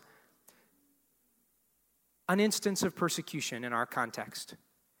join us. An instance of persecution in our context.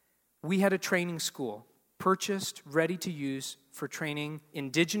 We had a training school purchased, ready to use for training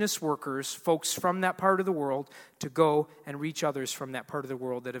indigenous workers, folks from that part of the world, to go and reach others from that part of the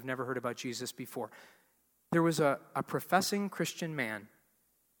world that have never heard about Jesus before. There was a professing Christian man.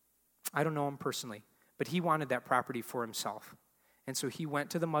 I don't know him personally, but he wanted that property for himself. And so he went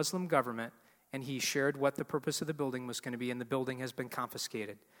to the Muslim government and he shared what the purpose of the building was going to be, and the building has been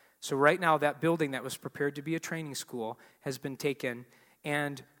confiscated. So right now, that building that was prepared to be a training school has been taken,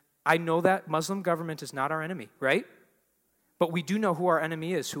 and I know that Muslim government is not our enemy, right? But we do know who our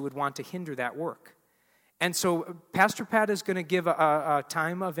enemy is, who would want to hinder that work. And so Pastor Pat is going to give a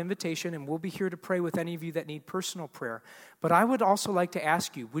time of invitation, and we'll be here to pray with any of you that need personal prayer. But I would also like to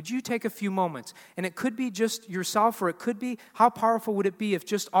ask you, would you take a few moments? And it could be just yourself, or it could be, how powerful would it be if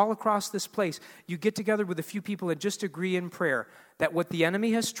just all across this place, you get together with a few people and just agree in prayer that what the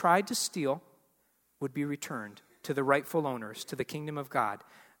enemy has tried to steal would be returned to the rightful owners, to the kingdom of God.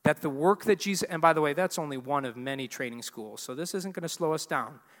 That the work that Jesus, and by the way, that's only one of many training schools, so this isn't going to slow us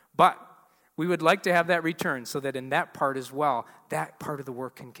down. But we would like to have that return so that in that part as well, that part of the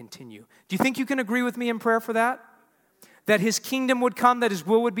work can continue. Do you think you can agree with me in prayer for that? That his kingdom would come, that his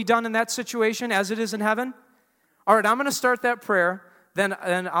will would be done in that situation as it is in heaven? All right, I'm going to start that prayer. Then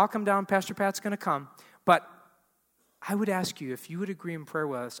I'll come down. Pastor Pat's going to come. But I would ask you if you would agree in prayer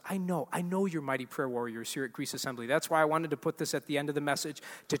with us. I know you're mighty prayer warriors here at Greece Assembly. That's why I wanted to put this at the end of the message,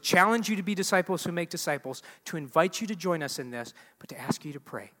 to challenge you to be disciples who make disciples, to invite you to join us in this, but to ask you to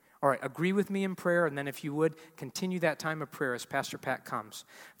pray. All right, agree with me in prayer, and then if you would, continue that time of prayer as Pastor Pat comes.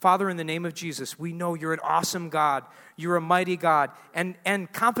 Father, in the name of Jesus, we know you're an awesome God. You're a mighty God. And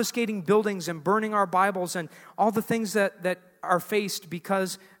confiscating buildings and burning our Bibles and all the things that are faced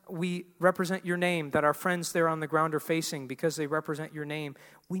because we represent your name, that our friends there on the ground are facing because they represent your name,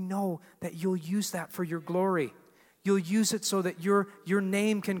 we know that you'll use that for your glory. You'll use it so that your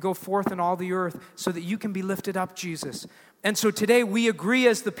name can go forth in all the earth, so that you can be lifted up, Jesus. And so today we agree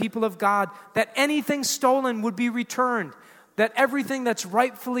as the people of God that anything stolen would be returned, that everything that's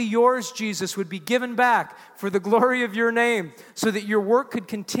rightfully yours, Jesus, would be given back for the glory of your name, so that your work could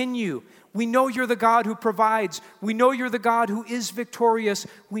continue. We know you're the God who provides. We know you're the God who is victorious.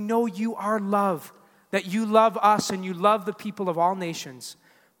 We know you are love, that you love us and you love the people of all nations.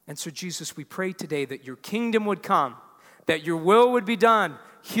 And so, Jesus, we pray today that your kingdom would come, that your will would be done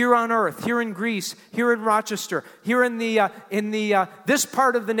here on earth, here in Greece, here in Rochester, here in this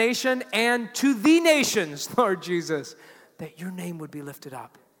part of the nation, and to the nations, Lord Jesus, that your name would be lifted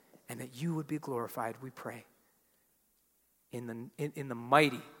up and that you would be glorified, we pray. In the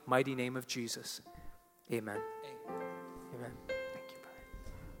mighty, mighty name of Jesus. Amen. Amen. Thank you,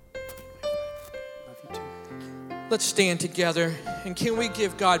 brother. Love you too. Thank you. Let's stand together, and can we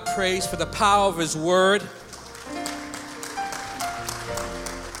give God praise for the power of his word?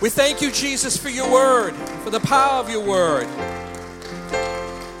 We thank you, Jesus, for your word, for the power of your word.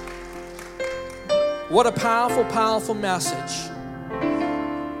 What a powerful, powerful message.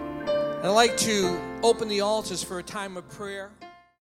 I'd like to open the altars for a time of prayer.